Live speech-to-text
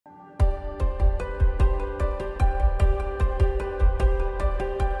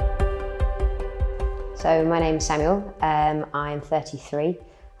So my name's Samuel, I'm 33,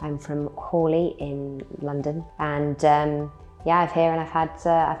 I'm from Hawley in London, and yeah, I'm here and I've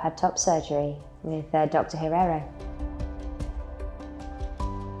had top surgery with Dr. Herrero.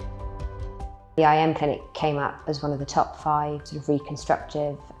 The IM clinic came up as one of the top 5 sort of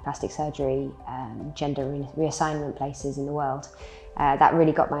reconstructive plastic surgery gender reassignment places in the world. That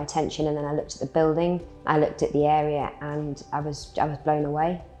really got my attention, and then I looked at the building, I looked at the area, and I was blown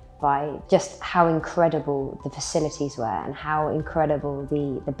away by just how incredible the facilities were and how incredible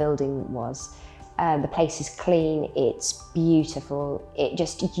the building was. The place is clean, it's beautiful, it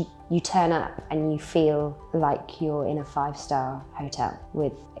just, you turn up and you feel like you're in a 5-star hotel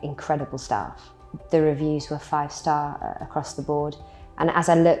with incredible staff. The reviews were 5-star across the board, and as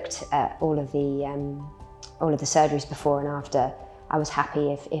I looked at all of the surgeries before and after, I was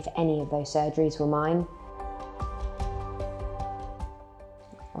happy if any of those surgeries were mine.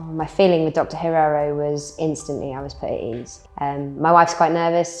 My feeling with Dr. Herrero was instantly I was put at ease. My wife's quite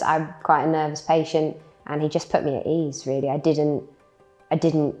nervous, I'm quite a nervous patient, and he just put me at ease really. I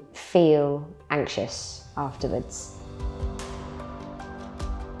didn't feel anxious afterwards.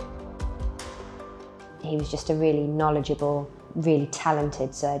 He was just a really knowledgeable, really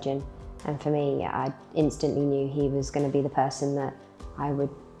talented surgeon, and for me, I instantly knew he was going to be the person that I would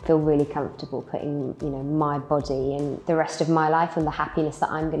feel really comfortable putting, my body and the rest of my life and the happiness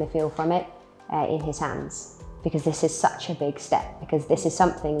that I'm going to feel from it in his hands. Because this is such a big step, because this is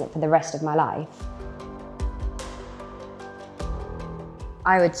something that for the rest of my life.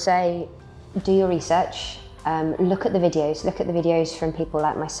 I would say, do your research, look at the videos from people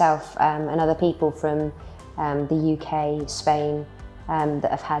like myself and other people from the UK, Spain,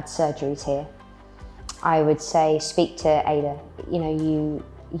 that have had surgeries here. I would say speak to Ada.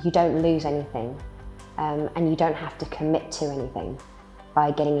 You don't lose anything, and you don't have to commit to anything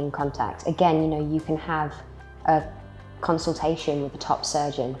by getting in contact. Again, you can have a consultation with a top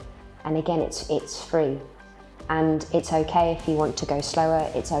surgeon, and again, it's free. And it's okay if you want to go slower,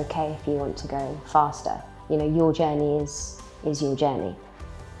 it's okay if you want to go faster. Your journey is your journey.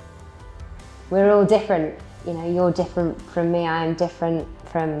 We're all different. You're different from me, I'm different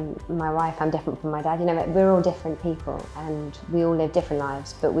from my wife, I'm different from my dad. We're all different people, and we all live different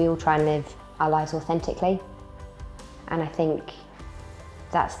lives, but we all try and live our lives authentically. And I think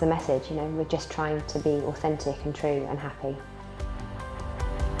that's the message, we're just trying to be authentic and true and happy.